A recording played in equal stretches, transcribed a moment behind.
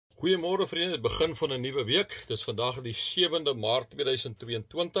Goeiemôre vriende, het begin van 'n nuwe week. Dit is vandag die 7de Maart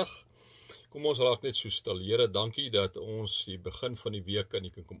 2022. Kom ons raak net so stil. Here, dankie dat ons die begin van die week aan U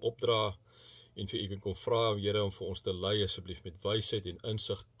kan kom opdra en vir U kan kom vra, Here, om vir ons te lei asseblief met wysheid en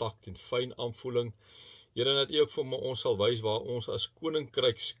insig, takt en fyn aanvoeling. Here, dat U ook vir ons sal wys waar ons as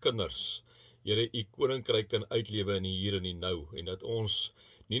koninkrykskinders, Here, U koninkryk kan uitlewe in die hier en die nou, en dat ons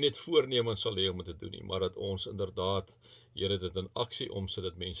nie net voornemens sal hê om dit te doen nie, maar dat ons inderdaad, Here, dit in aksie omsit,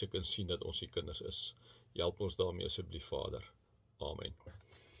 dat mense kan sien dat ons die kinders is. Help ons daarmee asseblief, Vader. Amen.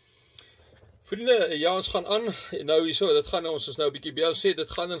 Vriende, ja, ons gaan aan, en nou hierso, ons is nou 'n bietjie by ons sê, dit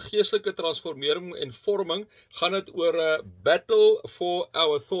gaan in geestelike transformering en vorming, gaan dit oor 'n battle for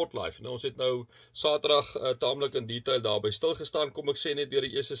our thought life. Nou, ons het nou Saterdag taamlik in detail daarby stilgestaan, kom ek sê net weer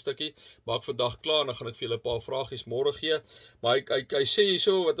die eerste stukkie, maak vandag klaar, en dan gaan ek vir julle 'n paar vragies môre gee, maar hy sê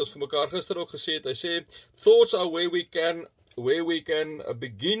hierso, wat ons vir mekaar gister ook gesê het, hy sê, thoughts are where we can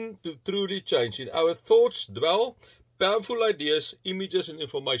begin to truly change. In our thoughts dwell powerful ideas, images and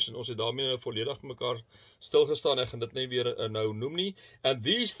information. Ons het daarmee nou volledig mekaar stilgestaan, ek gaan dit nie weer nou noem nie. And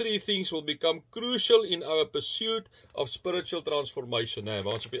these three things will become crucial in our pursuit of spiritual transformation.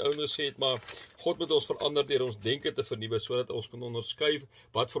 Waar ons op die ouende sê het, maar God moet ons verander deur ons denke te vernuwe, sodat ons kan onderskei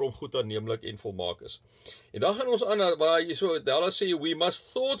wat vir hom goed aanneemlik en volmaak is. En dan gaan ons aan, waar jy so, Dallas sê, we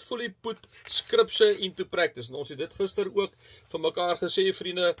must thoughtfully put scripture into practice. En ons het dit gister ook vir mekaar gesê,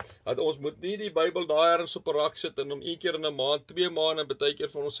 vriende, dat ons moet nie die Bybel daar ergens op 'n rak sit en om 1 keer in 'n maand, 2 maande, baie keer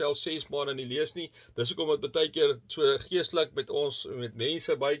van onsself 6 maande nie lees nie. Dis hoekom dit baie keer so geestelik met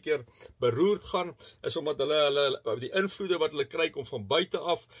mense baie keer beroerd gaan, is omdat hulle die invloede wat hulle kry kom van buite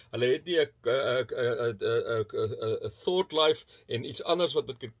af. Hulle het nie 'n thought life en iets anders wat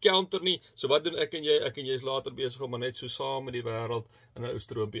dit kan counter nie. So wat doen ek en jy? Ek en jy is later besig om net so saam met die wêreld in 'n ou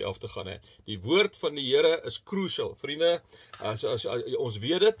stroompie af te gaan. Die woord van die Here is crucial. Vriende, as ons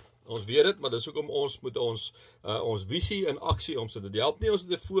weet dit, maar dis hoekom ons moet ons visie in aksie omsit. Dit help nie ons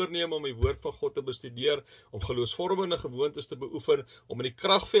het 'n voorneem om die woord van God te bestudeer, om geloofsvormende gewoontes te beoefen, om in die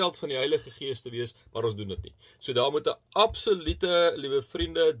kragveld van die Heilige Gees te wees, maar ons doen dit nie. So daar moet 'n absolute, liewe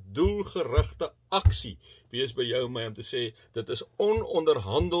vriende, doelgerigte aksie wees by jou en my om te sê, dit is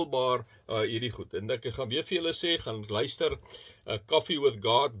ononderhandelbaar hierdie goed. En ek gaan weer vir julle sê, gaan luister, Coffee with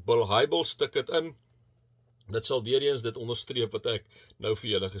God, Bill Hybels, stik dit in. Dit sal weer eens dit onderstreep wat ek nou vir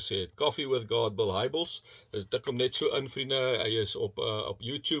julle gesê het. Coffee with God, Bill Hybels. Dis tik hom net so in, vriende. Hy is op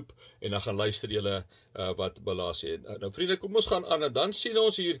YouTube en dan gaan luister julle wat Bill sê. Nou vriende, kom ons gaan aan en dan sien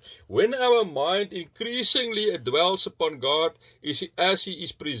ons hier, when our mind increasingly dwells upon God as he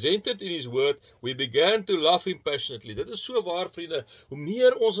is presented in his word, we began to love him passionately. Dit is so waar, vriende. Hoe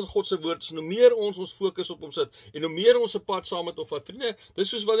meer ons in God se woord is, hoe meer ons fokus op hom sit en hoe meer ons 'n pad saam met hom vat. Vriende, dis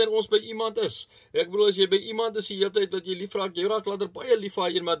soos wanneer ons by iemand is. Ek bedoel, as jy by iemand is die hele tyd wat jy lief raak, jy raak later baie lief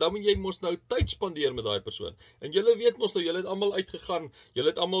vir een, maar dan moet jy mos nou tyd spandeer met daai persoon. En julle weet mos nou, julle het almal uitgegaan, julle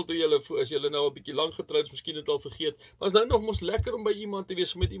het almal toe as julle nou 'n bietjie lank getroud is, miskien het al vergeet, maar is nou nog mos lekker om by iemand te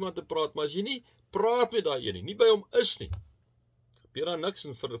wees, om met iemand te praat, maar as jy nie praat met daai een nie by hom is nie, gebeur daar niks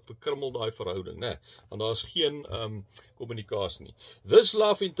en verkrummel daai verhouding, né? Want daar is geen kommunikasie nie. This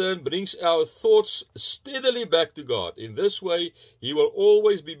love in turn brings our thoughts steadily back to God. In this way, he will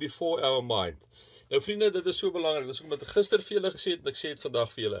always be before our mind. Nou vriende, dit is so belangrik, dis omdat ek gister vir julle gesê het, en ek sê dit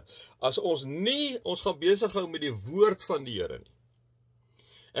vandag vir julle, as ons gaan besig hou met die woord van die Here nie.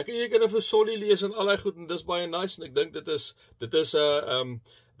 Ek en jy kan vir Solly lees en allerlei goed, en dis baie nice, en ek dink dit is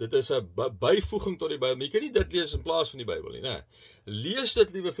 'n byvoeging tot die Bybel. Jy kan nie dit lees in plaas van die Bybel nie, né? Lees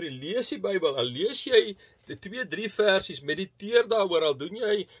dit, liewe vriend, lees die Bybel, al lees jy 2-3 versies, mediteer daaroor, al doen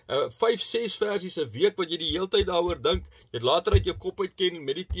jy 5-6 versies 'n week, wat jy die hele tyd daaroor dink, jy het later uit jou kop uit ken,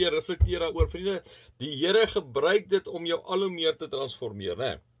 mediteer, reflekteer daaroor, vriende, die Here gebruik dit om jou al hoe meer te transformeer,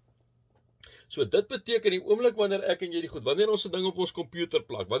 né? So dit beteken die oomblik wanneer ek en jy wanneer ons 'n ding op ons komputer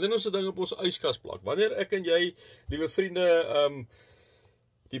plak, wanneer ons 'n ding op ons yskas plak, wanneer ek en jy, liewe vriende,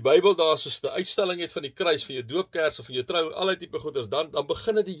 die Bybel daar soos 'n uitstalling het van die kruis, van jou doopkers of van jou trou, allerlei tipe goeders, dan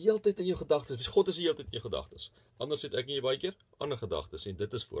begin dit die hele tyd in jou gedagtes. God is die hele tyd in jou gedagtes. Anders het ek en jy baie keer ander gedagtes en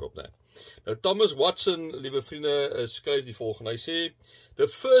dit is voorop, né? Nou Thomas Watson, liewe vriende, skryf die volgende. Hy sê, the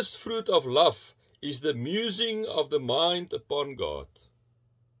first fruit of love is the musing of the mind upon God.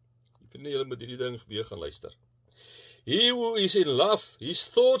 Vriende, julle moet hierdie ding weer gaan luister. He who is in love, his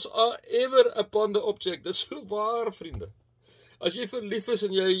thoughts are ever upon the object. Dit is so waar, vriende. As jy verlief is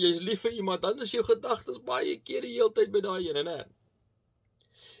en jy is lief vir iemand, dan is jou gedagtes baie keer die hele tyd by daai ene, né?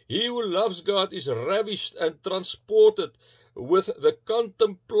 He who loves God is ravished and transported with the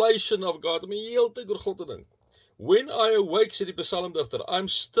contemplation of God. Om die hele tyd oor God te dink. When I awake, sê die psalmdigter, I'm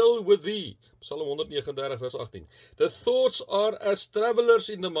still with thee. Psalm 139 vers 18. The thoughts are as travelers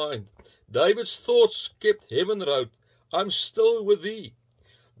in the mind. David's thoughts kept heaven road. I'm still with thee.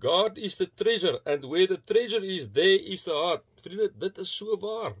 God is the treasure, and where the treasure is, there is the heart. Vriende, dit is so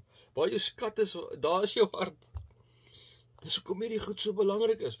waar. Waar jou skat is, daar is jou hart. Dis hoekom hierdie goed so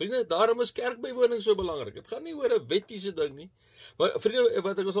belangrik is. Vriende, daarom is kerkbywoning so belangrik. Dit gaan nie oor 'n wettiese ding nie. Maar vriende,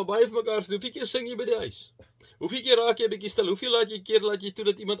 wat ek ons al baie vir mekaar sê, hoeveel keer sing jy by die huis? Hoeveel keer raak jy 'n bietjie stil? Hoeveel keer laat jy toe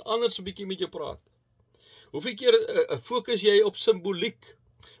dat iemand anders 'n bietjie met jou praat? Hoeveel keer fokus jy op simboliek?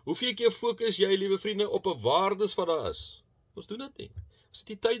 Hoeveel keer fokus jy, liewe vriende, op 'n waardes wat daar is? Ons doen dit nie. Ons het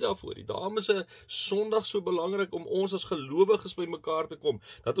nie tyd daarvoor nie. Daarom is 'n Sondag so belangrik om ons as gelowiges by mekaar te kom,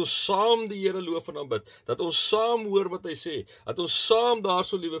 dat ons saam die Here loof en aanbid, dat ons saam hoor wat hy sê, dat ons saam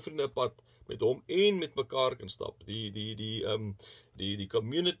daarso, liewe vriende, pad met hom en met mekaar kan stap. Die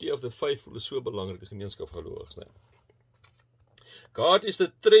community of the faithful is so belangrik, die gemeenskap gelowiges, né? God is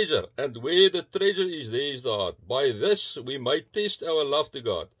the treasure, and where the treasure is, there is the heart. By this we may test our love to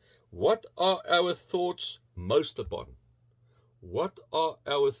God. What are our thoughts most upon? What are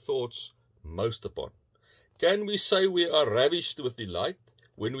our thoughts most upon? Can we say we are ravished with delight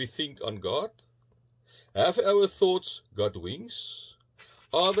when we think on God? Have our thoughts got wings?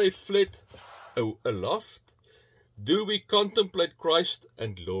 Are they fled aloft? Do we contemplate Christ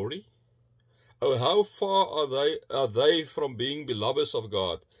and glory? Oh, how far are they from being beloveds of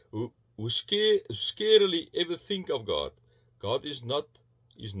God, who scarcely ever think of God? God is not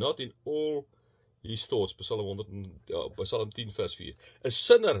in all his thoughts. Psalm 10 vers 4. A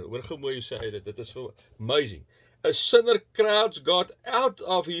sinner, hoor gou mooi hoe sê hy dit is so amazing. A sinner crowds God out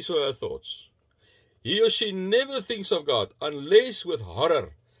of his or her thoughts. He or she never thinks of God, unless with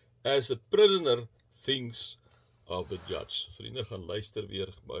horror, as the prisoner thinks of the judge. Vriende, gaan luister weer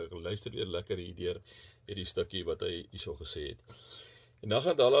lekker hierdie stukkie wat hy hierso gesê het. En dan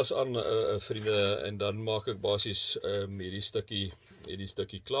gaan Dallas aan, vriende, en dan maak ek basies hierdie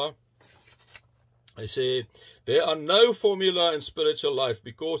stukkie klaar. Hy sê, there are no formula in spiritual life,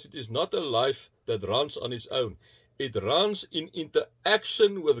 because it is not a life that runs on its own. It runs in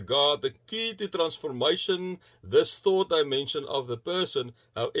interaction with God. The key to transformation, this thought dimension of the person,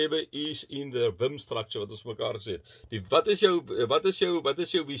 however, is in the Wim structure, wat ons mekaar gesê het. Wat is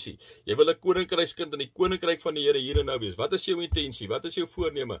jou visie? Jy wil 'n koninkrykskind in die koninkryk van die Here hier en nou wees. Wat is jou intensie? Wat is jou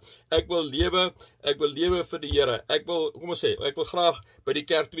voorneme? Ek wil lewe vir die Here. Ek wil graag by die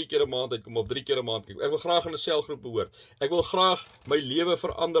kerk 2 keer 'n maand uitkom of 3 keer 'n maand. Ek wil graag in 'n selgroep behoort. Ek wil graag my lewe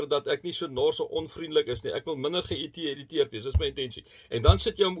verander dat ek nie so nors en onvriendelik is nie. Ek wil minder geïrriteerd wees. Dis my intensie. En dan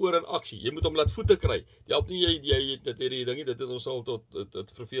sit jy hom oor in aksie. Jy moet hom laat voete kry. Jy help nie jy dit hierdie dingie, dit het ons al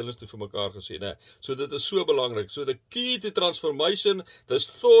tot vervelings toe vir mekaar gesê, né? So dit is so belangrik. So the key to transformation, this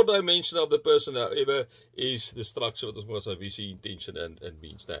thought dimension of the person, however, is the structure wat ons moet as visie, intention and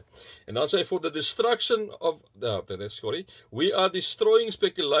means, né? En dan sê hy, for the destruction of we are destroying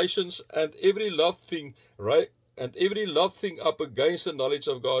speculations and every love thing, right? And every love thing up against the knowledge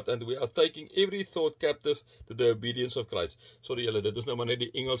of God, and we are taking every thought captive to the obedience of Christ. Sorry julle, dit is nou maar net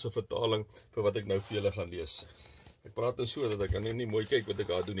die Engelse vertaling vir wat ek nou vir julle gaan lees. Ek praat nou so dat ek kan nie mooi kyk wat ek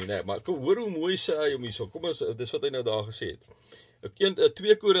daar doen nie, nee, maar kom hoor hoe mooi sê hy om hierso. Kom ons, dis wat hy nou daar gesê het.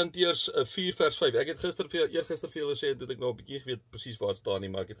 2 Korintiërs 4 vers 5. Ek het eergister vir julle gesê, dat ek nou 'n bietjie geweet presies waar dit staan nie,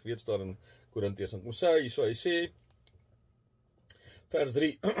 maar ek het geweet staan in Korintiërs. Kom sê hy hierso, hy sê vers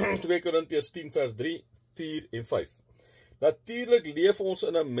 3, 2 Korintiërs 10 vers 3, 4 en 5. Natuurlik leef ons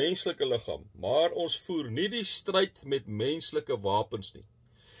in 'n menslike liggaam, maar ons voer nie die stryd met menslike wapens nie.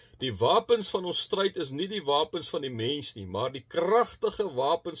 Die wapens van ons stryd is nie die wapens van die mens nie, maar die kragtige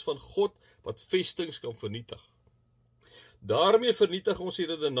wapens van God wat vestings kan vernietig. Daarmee vernietig ons die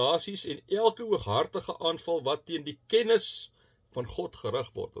redenasies en elke hooghartige aanval wat teen die kennis van God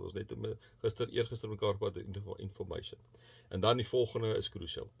gerig word. Dat ons net eergister mekaar gepraat het, information. En dan die volgende is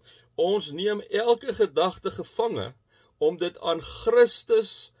crucial. Ons neem elke gedagte gevange om dit aan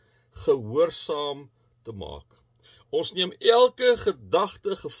Christus gehoorsaam te maak. Ons neem elke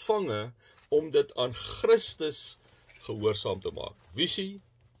gedagte gevange om dit aan Christus gehoorsaam te maak. Visie,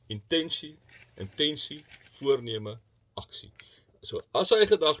 intensie, voorneme, aksie. So, as hy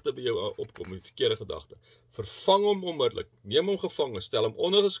gedagte by jou opkom, 'n verkeerde gedagte, vervang hom onmiddellik, neem hom gevange, stel hom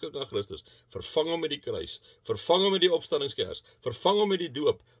ondergeskik aan Christus, vervang hom met die kruis, vervang hom met die opstandingskers, vervang hom met die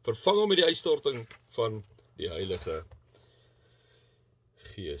doop, vervang hom met die uitstorting van die Heilige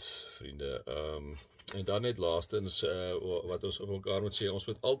Gees, vriende. En dan net laastens, wat ons vir mekaar moet sê, ons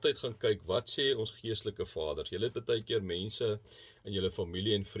moet altyd gaan kyk, wat sê ons geestelike vaders? Julle het baie keer mense in julle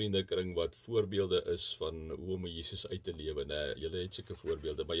familie en vriendekring wat voorbeelde is van hoe om Jesus uit te lewe. Nee, julle het seker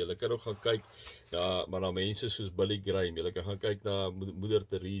voorbeelde, maar julle kan ook gaan kyk na mense soos Billy Graham. Julle kan gaan kyk na Moeder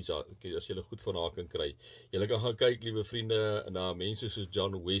Teresa, as julle goed van haar kan kry. Julle kan gaan kyk, liewe vriende, na mense soos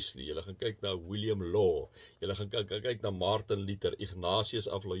John Wesley. Julle gaan kyk na William Law. Julle gaan kyk na Martin Luther, Ignatius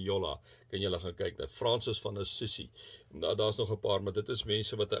of Loyola. Kan julle gaan kyk na Francis van Assisi. Daar's nog 'n paar, maar dit is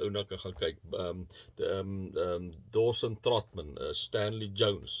mense wat 'n ou na kan gaan kyk. Dawson Trotman, Stanley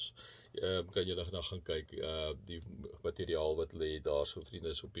Jones. Kan julle nou gaan kyk, die materiaal wat lê daar, so vriende,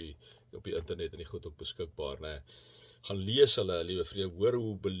 is op die internet en die goed ook beskikbaar, né? Gaan lees hulle, liewe vriende, hoor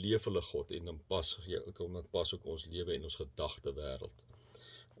hoe beleef hulle God, en dan pas ook ons lewe en ons gedagte wêreld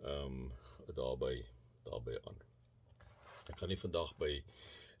daarbey aan. Ek gaan nie vandag by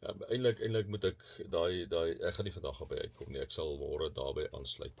eintlik moet ek ek gaan nie vandag by uitkom nie, ek sal môre daarbey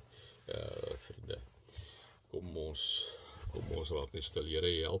aansluit, vriende. Kom ons raak net stil.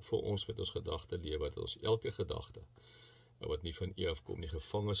 Here, help vir ons met ons gedagte lewe, dat ons elke gedagte wat nie van U afkom nie,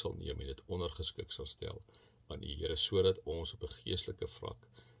 gevange sal neem en dit ondergeskik sal stel aan U, Here, sodat ons op 'n geestelike vlak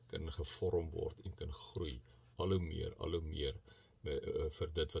kan gevorm word en kan groei, al hoe meer vir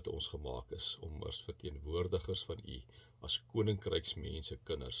dit wat ons gemaak is, om as verteenwoordigers van U, as koninkryksmense,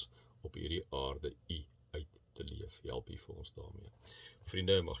 kinders op hierdie aarde U uit te leef. Help U vir ons daarmee.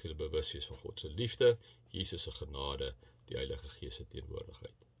 Vriende, mag julle bewus wees van God se liefde, Jesus se genade, die Heilige Gees se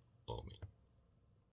teenwoordigheid. Amen.